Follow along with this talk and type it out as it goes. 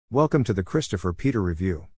Welcome to the Christopher Peter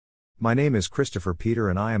Review. My name is Christopher Peter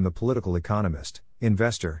and I am the political economist,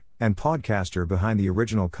 investor, and podcaster behind the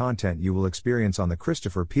original content you will experience on the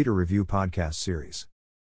Christopher Peter Review podcast series.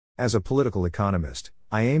 As a political economist,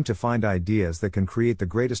 I aim to find ideas that can create the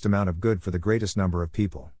greatest amount of good for the greatest number of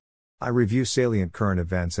people. I review salient current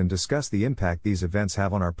events and discuss the impact these events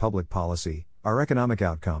have on our public policy, our economic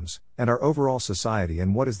outcomes, and our overall society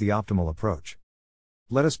and what is the optimal approach.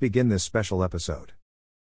 Let us begin this special episode.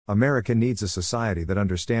 America needs a society that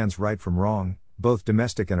understands right from wrong, both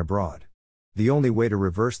domestic and abroad. The only way to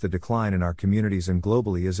reverse the decline in our communities and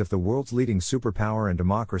globally is if the world's leading superpower and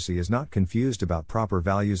democracy is not confused about proper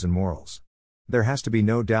values and morals. There has to be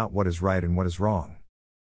no doubt what is right and what is wrong.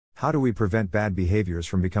 How do we prevent bad behaviors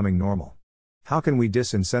from becoming normal? How can we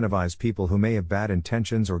disincentivize people who may have bad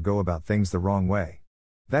intentions or go about things the wrong way?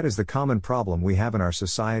 That is the common problem we have in our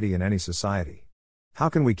society and any society. How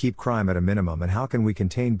can we keep crime at a minimum and how can we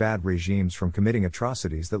contain bad regimes from committing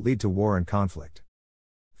atrocities that lead to war and conflict?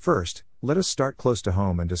 First, let us start close to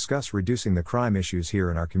home and discuss reducing the crime issues here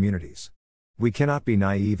in our communities. We cannot be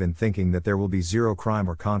naive in thinking that there will be zero crime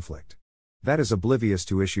or conflict. That is oblivious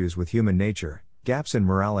to issues with human nature, gaps in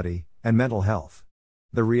morality, and mental health.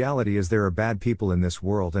 The reality is there are bad people in this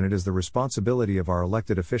world and it is the responsibility of our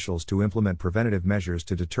elected officials to implement preventative measures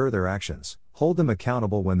to deter their actions, hold them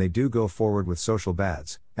accountable when they do go forward with social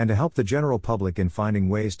bads, and to help the general public in finding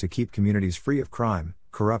ways to keep communities free of crime,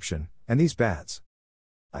 corruption, and these bads.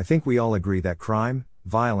 I think we all agree that crime,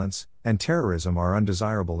 violence, and terrorism are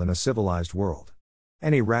undesirable in a civilized world.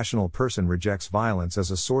 Any rational person rejects violence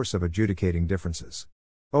as a source of adjudicating differences.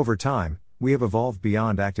 Over time, we have evolved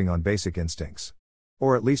beyond acting on basic instincts.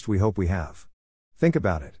 Or at least we hope we have. Think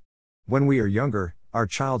about it. When we are younger, our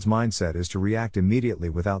child's mindset is to react immediately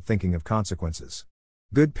without thinking of consequences.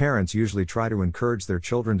 Good parents usually try to encourage their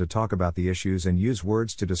children to talk about the issues and use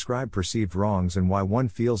words to describe perceived wrongs and why one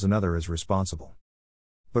feels another is responsible.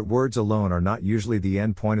 But words alone are not usually the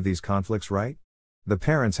end point of these conflicts, right? The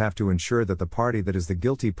parents have to ensure that the party that is the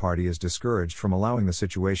guilty party is discouraged from allowing the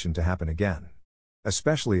situation to happen again.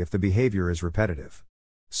 Especially if the behavior is repetitive.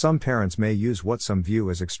 Some parents may use what some view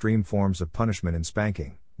as extreme forms of punishment in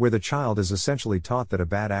spanking, where the child is essentially taught that a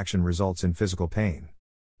bad action results in physical pain.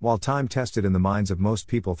 While time-tested in the minds of most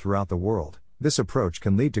people throughout the world, this approach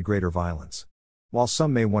can lead to greater violence. While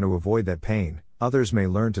some may want to avoid that pain, others may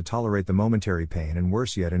learn to tolerate the momentary pain and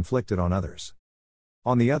worse yet inflict it on others.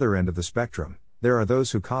 On the other end of the spectrum, there are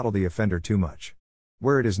those who coddle the offender too much.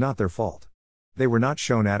 Where it is not their fault. They were not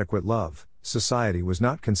shown adequate love, society was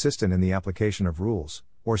not consistent in the application of rules,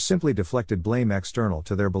 or simply deflected blame external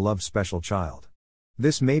to their beloved special child.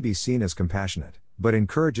 This may be seen as compassionate, but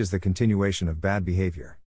encourages the continuation of bad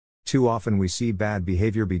behavior. Too often we see bad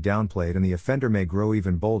behavior be downplayed and the offender may grow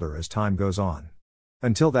even bolder as time goes on.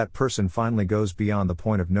 Until that person finally goes beyond the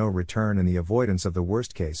point of no return and the avoidance of the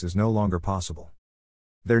worst case is no longer possible.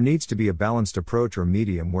 There needs to be a balanced approach or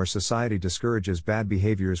medium where society discourages bad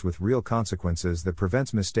behaviors with real consequences that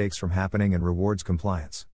prevents mistakes from happening and rewards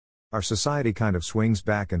compliance. Our society kind of swings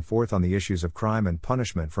back and forth on the issues of crime and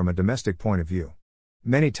punishment from a domestic point of view.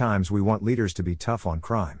 Many times we want leaders to be tough on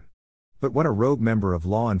crime. But when a rogue member of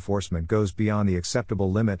law enforcement goes beyond the acceptable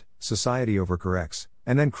limit, society overcorrects,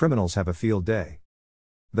 and then criminals have a field day.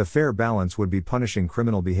 The fair balance would be punishing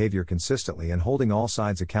criminal behavior consistently and holding all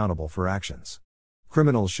sides accountable for actions.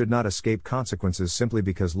 Criminals should not escape consequences simply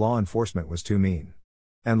because law enforcement was too mean.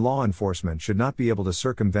 And law enforcement should not be able to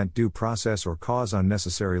circumvent due process or cause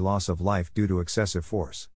unnecessary loss of life due to excessive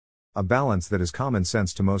force. A balance that is common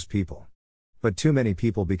sense to most people. But too many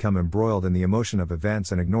people become embroiled in the emotion of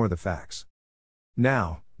events and ignore the facts.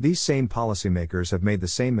 Now, these same policymakers have made the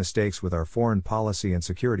same mistakes with our foreign policy and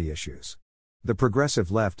security issues. The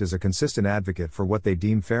progressive left is a consistent advocate for what they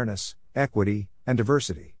deem fairness, equity, and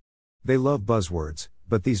diversity. They love buzzwords,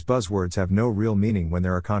 but these buzzwords have no real meaning when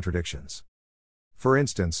there are contradictions. For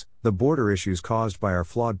instance, the border issues caused by our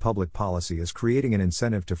flawed public policy is creating an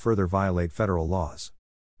incentive to further violate federal laws.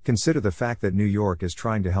 Consider the fact that New York is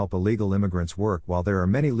trying to help illegal immigrants work while there are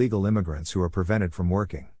many legal immigrants who are prevented from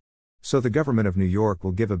working. So the government of New York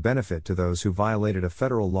will give a benefit to those who violated a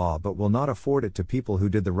federal law but will not afford it to people who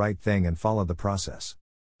did the right thing and followed the process.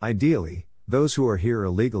 Ideally, those who are here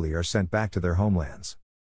illegally are sent back to their homelands.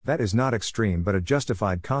 That is not extreme but a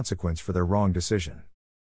justified consequence for their wrong decision.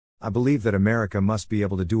 I believe that America must be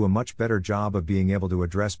able to do a much better job of being able to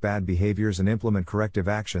address bad behaviors and implement corrective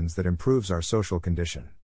actions that improves our social condition.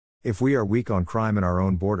 If we are weak on crime in our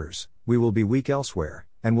own borders, we will be weak elsewhere,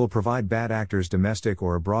 and will provide bad actors domestic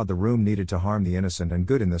or abroad the room needed to harm the innocent and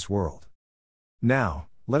good in this world. Now,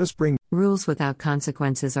 let us bring Rules without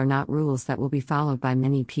consequences are not rules that will be followed by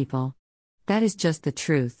many people. That is just the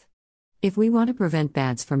truth. If we want to prevent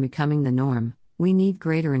bads from becoming the norm, we need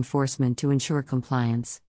greater enforcement to ensure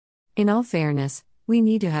compliance. In all fairness, we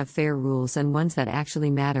need to have fair rules and ones that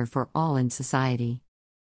actually matter for all in society.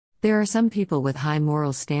 There are some people with high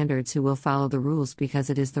moral standards who will follow the rules because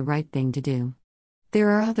it is the right thing to do. There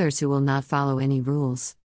are others who will not follow any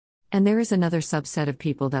rules. And there is another subset of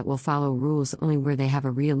people that will follow rules only where they have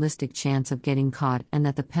a realistic chance of getting caught and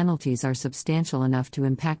that the penalties are substantial enough to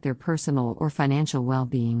impact their personal or financial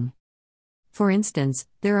well-being. For instance,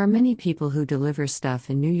 there are many people who deliver stuff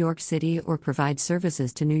in New York City or provide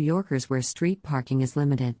services to New Yorkers where street parking is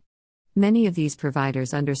limited. Many of these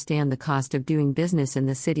providers understand the cost of doing business in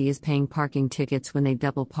the city is paying parking tickets when they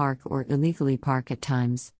double park or illegally park at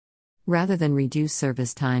times. Rather than reduce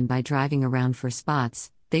service time by driving around for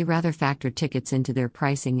spots, they rather factor tickets into their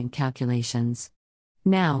pricing and calculations.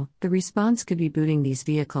 Now, the response could be booting these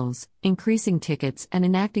vehicles, increasing tickets and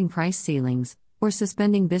enacting price ceilings, or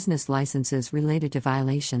suspending business licenses related to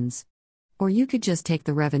violations. Or you could just take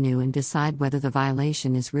the revenue and decide whether the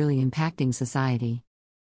violation is really impacting society.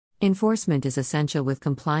 Enforcement is essential with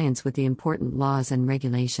compliance with the important laws and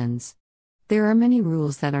regulations. There are many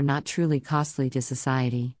rules that are not truly costly to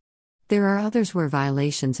society. There are others where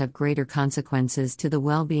violations have greater consequences to the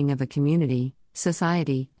well-being of a community,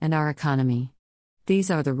 society, and our economy.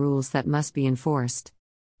 These are the rules that must be enforced.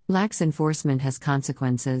 Lax enforcement has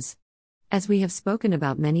consequences. As we have spoken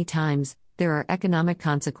about many times, there are economic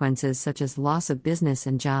consequences such as loss of business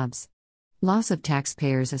and jobs. Loss of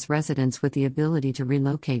taxpayers as residents with the ability to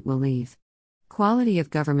relocate will leave. Quality of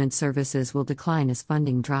government services will decline as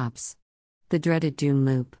funding drops. The dreaded doom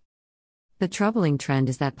loop. The troubling trend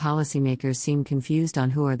is that policymakers seem confused on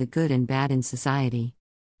who are the good and bad in society.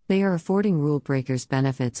 They are affording rule breakers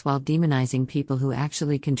benefits while demonizing people who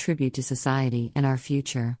actually contribute to society and our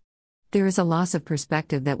future. There is a loss of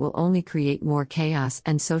perspective that will only create more chaos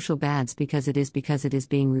and social bads because it is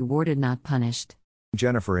being rewarded, not punished.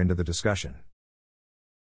 Jennifer into the discussion.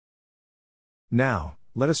 Now,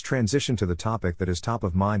 let us transition to the topic that is top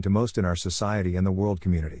of mind to most in our society and the world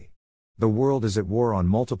community. The world is at war on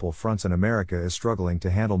multiple fronts and America is struggling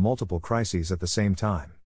to handle multiple crises at the same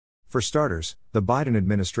time. For starters, the Biden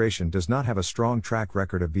administration does not have a strong track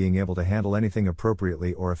record of being able to handle anything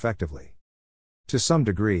appropriately or effectively. To some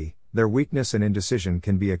degree, their weakness and indecision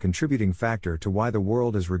can be a contributing factor to why the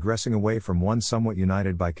world is regressing away from one somewhat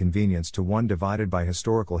united by convenience to one divided by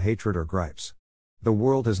historical hatred or gripes. The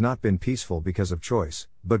world has not been peaceful because of choice,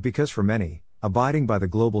 but because for many, abiding by the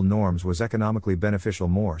global norms was economically beneficial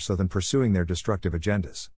more so than pursuing their destructive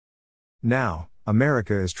agendas. Now,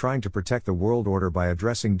 America is trying to protect the world order by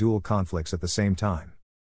addressing dual conflicts at the same time.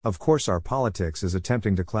 Of course, our politics is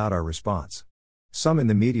attempting to cloud our response. Some in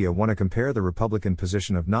the media want to compare the Republican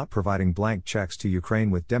position of not providing blank checks to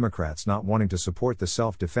Ukraine with Democrats not wanting to support the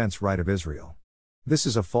self-defense right of Israel. This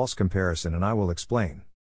is a false comparison and I will explain.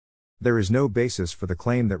 There is no basis for the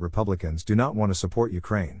claim that Republicans do not want to support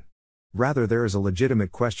Ukraine. Rather, there is a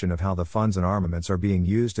legitimate question of how the funds and armaments are being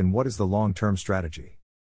used and what is the long-term strategy.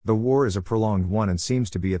 The war is a prolonged one and seems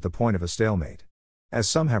to be at the point of a stalemate. As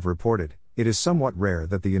some have reported, it is somewhat rare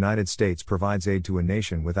that the United States provides aid to a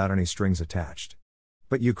nation without any strings attached.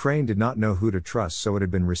 But Ukraine did not know who to trust, so it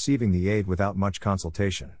had been receiving the aid without much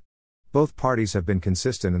consultation. Both parties have been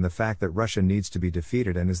consistent in the fact that Russia needs to be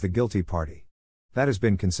defeated and is the guilty party. That has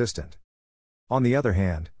been consistent. On the other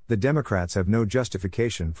hand, the Democrats have no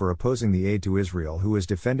justification for opposing the aid to Israel, who is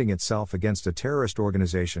defending itself against a terrorist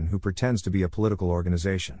organization who pretends to be a political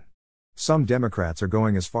organization. Some Democrats are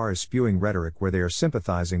going as far as spewing rhetoric where they are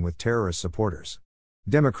sympathizing with terrorist supporters.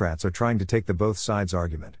 Democrats are trying to take the both sides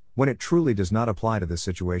argument, when it truly does not apply to this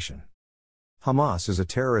situation. Hamas is a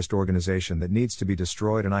terrorist organization that needs to be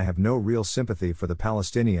destroyed, and I have no real sympathy for the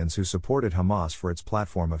Palestinians who supported Hamas for its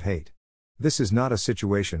platform of hate. This is not a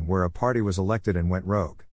situation where a party was elected and went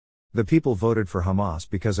rogue. The people voted for Hamas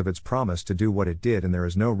because of its promise to do what it did, and there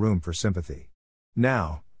is no room for sympathy.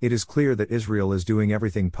 Now, it is clear that Israel is doing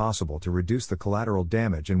everything possible to reduce the collateral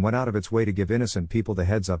damage and went out of its way to give innocent people the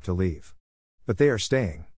heads up to leave. But they are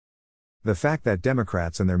staying. The fact that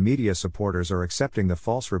Democrats and their media supporters are accepting the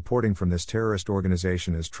false reporting from this terrorist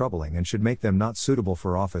organization is troubling and should make them not suitable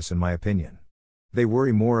for office, in my opinion. They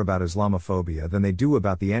worry more about Islamophobia than they do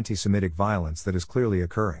about the anti-Semitic violence that is clearly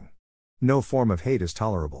occurring. No form of hate is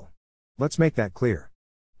tolerable. Let's make that clear.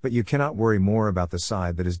 But you cannot worry more about the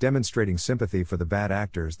side that is demonstrating sympathy for the bad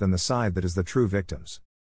actors than the side that is the true victims.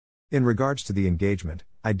 In regards to the engagement,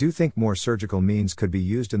 I do think more surgical means could be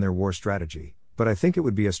used in their war strategy, but I think it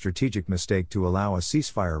would be a strategic mistake to allow a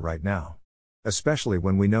ceasefire right now. Especially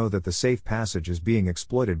when we know that the safe passage is being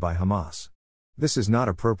exploited by Hamas. This is not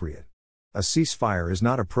appropriate. A ceasefire is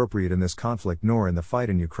not appropriate in this conflict nor in the fight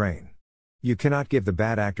in Ukraine. You cannot give the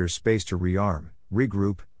bad actors space to rearm,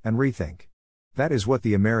 regroup, and rethink. That is what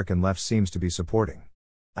the American left seems to be supporting.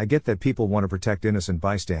 I get that people want to protect innocent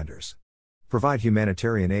bystanders. Provide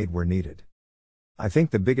humanitarian aid where needed. I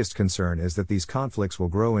think the biggest concern is that these conflicts will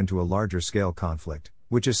grow into a larger scale conflict,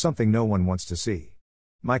 which is something no one wants to see.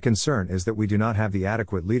 My concern is that we do not have the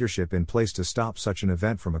adequate leadership in place to stop such an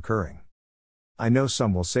event from occurring. I know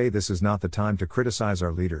some will say this is not the time to criticize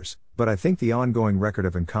our leaders, but I think the ongoing record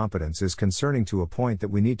of incompetence is concerning to a point that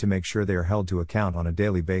we need to make sure they are held to account on a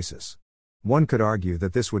daily basis. One could argue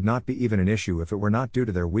that this would not be even an issue if it were not due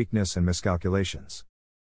to their weakness and miscalculations.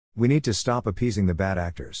 We need to stop appeasing the bad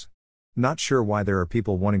actors. Not sure why there are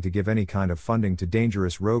people wanting to give any kind of funding to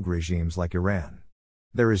dangerous rogue regimes like Iran.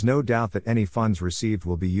 There is no doubt that any funds received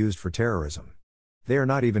will be used for terrorism. They are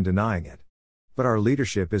not even denying it. But our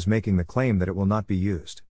leadership is making the claim that it will not be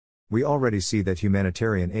used. We already see that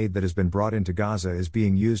humanitarian aid that has been brought into Gaza is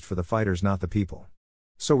being used for the fighters, not the people.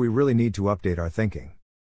 So we really need to update our thinking.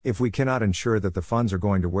 If we cannot ensure that the funds are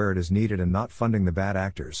going to where it is needed and not funding the bad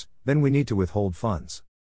actors, then we need to withhold funds.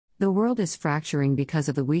 The world is fracturing because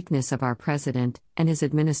of the weakness of our president and his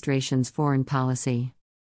administration's foreign policy.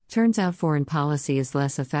 Turns out foreign policy is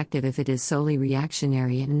less effective if it is solely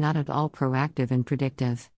reactionary and not at all proactive and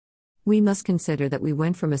predictive. We must consider that we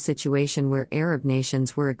went from a situation where Arab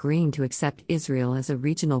nations were agreeing to accept Israel as a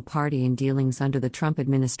regional party in dealings under the Trump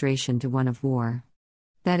administration to one of war.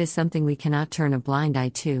 That is something we cannot turn a blind eye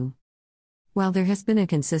to. While there has been a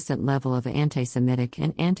consistent level of anti-Semitic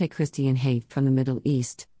and anti-Christian hate from the Middle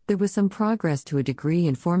East, there was some progress to a degree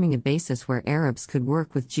in forming a basis where Arabs could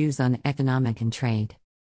work with Jews on economic and trade.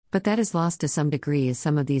 But that is lost to some degree as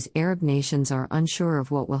some of these Arab nations are unsure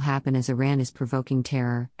of what will happen as Iran is provoking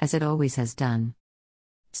terror, as it always has done.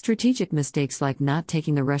 Strategic mistakes like not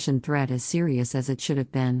taking the Russian threat as serious as it should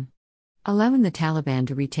have been. Allowing the Taliban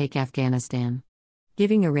to retake Afghanistan.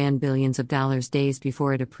 Giving Iran billions of dollars days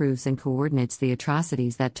before it approves and coordinates the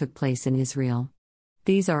atrocities that took place in Israel.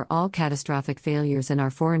 These are all catastrophic failures in our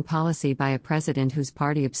foreign policy by a president whose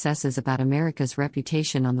party obsesses about America's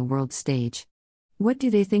reputation on the world stage. What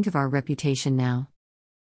do they think of our reputation now?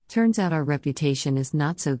 Turns out our reputation is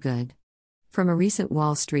not so good. From a recent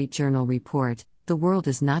Wall Street Journal report, the world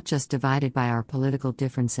is not just divided by our political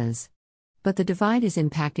differences. But the divide is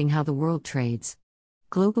impacting how the world trades.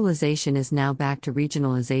 Globalization is now back to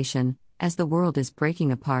regionalization, as the world is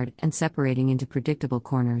breaking apart and separating into predictable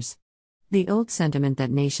corners. The old sentiment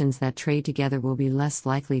that nations that trade together will be less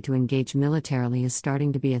likely to engage militarily is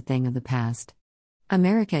starting to be a thing of the past.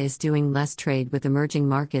 America is doing less trade with emerging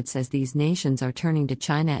markets as these nations are turning to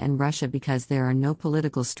China and Russia because there are no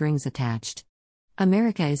political strings attached.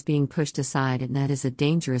 America is being pushed aside, and that is a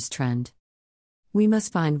dangerous trend. We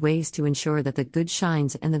must find ways to ensure that the good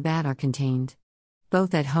shines and the bad are contained,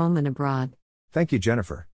 both at home and abroad. Thank you,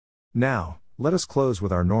 Jennifer. Now, let us close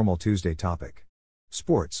with our normal Tuesday topic.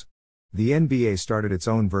 Sports. The NBA started its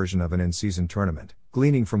own version of an in-season tournament,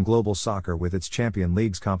 gleaning from global soccer with its Champions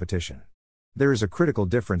Leagues competition. There is a critical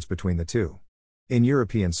difference between the two. In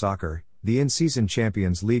European soccer, the in-season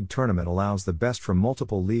Champions League tournament allows the best from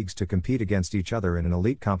multiple leagues to compete against each other in an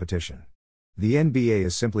elite competition. The NBA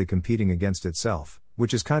is simply competing against itself,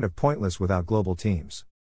 which is kind of pointless without global teams.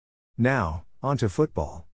 Now, on to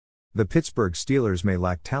football. The Pittsburgh Steelers may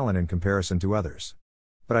lack talent in comparison to others.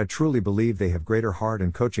 But I truly believe they have greater heart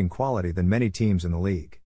and coaching quality than many teams in the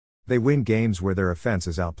league. They win games where their offense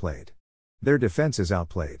is outplayed. Their defense is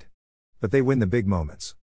outplayed. But they win the big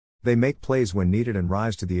moments. They make plays when needed and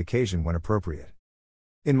rise to the occasion when appropriate.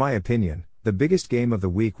 In my opinion, the biggest game of the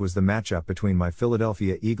week was the matchup between my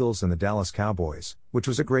Philadelphia Eagles and the Dallas Cowboys, which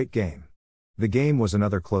was a great game. The game was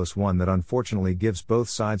another close one that unfortunately gives both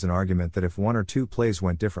sides an argument that if one or two plays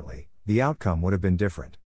went differently, the outcome would have been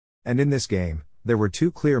different. And in this game, there were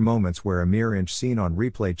two clear moments where a mere inch seen on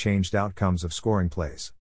replay changed outcomes of scoring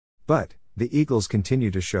plays. But the Eagles continue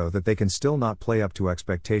to show that they can still not play up to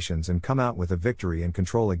expectations and come out with a victory and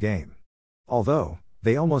control a game. Although,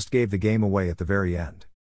 they almost gave the game away at the very end.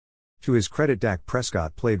 To his credit, Dak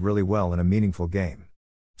Prescott played really well in a meaningful game.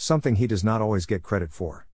 Something he does not always get credit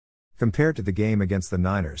for. Compared to the game against the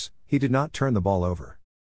Niners, he did not turn the ball over.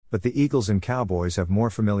 But the Eagles and Cowboys have more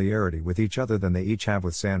familiarity with each other than they each have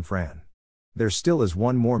with San Fran. There still is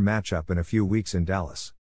one more matchup in a few weeks in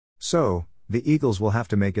Dallas. So, the Eagles will have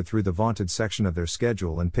to make it through the vaunted section of their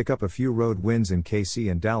schedule and pick up a few road wins in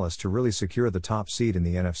KC and Dallas to really secure the top seed in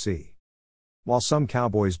the NFC. While some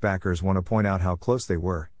Cowboys backers want to point out how close they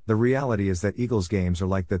were, The reality is that Eagles games are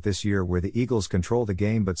like that this year, where the Eagles control the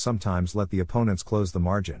game but sometimes let the opponents close the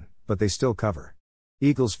margin, but they still cover.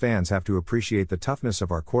 Eagles fans have to appreciate the toughness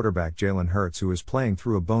of our quarterback Jalen Hurts, who is playing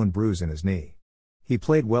through a bone bruise in his knee. He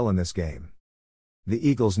played well in this game. The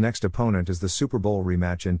Eagles' next opponent is the Super Bowl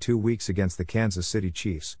rematch in 2 weeks against the Kansas City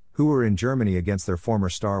Chiefs, who were in Germany against their former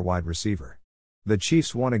star wide receiver. The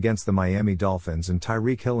Chiefs won against the Miami Dolphins and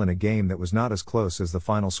Tyreek Hill in a game that was not as close as the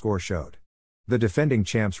final score showed. The defending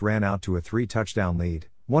champs ran out to a 3-touchdown lead,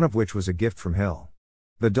 one of which was a gift from Hill.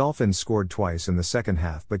 The Dolphins scored twice in the second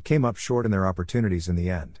half but came up short in their opportunities in the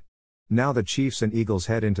end. Now the Chiefs and Eagles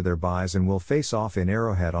head into their byes and will face off in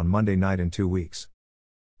Arrowhead on Monday night in 2 weeks.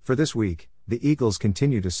 For this week, the Eagles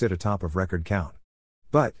continue to sit atop of record count.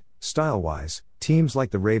 But, style-wise, teams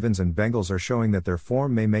like the Ravens and Bengals are showing that their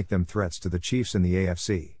form may make them threats to the Chiefs in the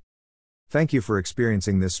AFC. Thank you for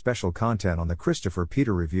experiencing this special content on the Christopher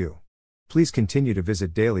Peter Review. Please continue to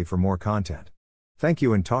visit daily for more content. Thank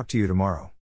you and talk to you tomorrow.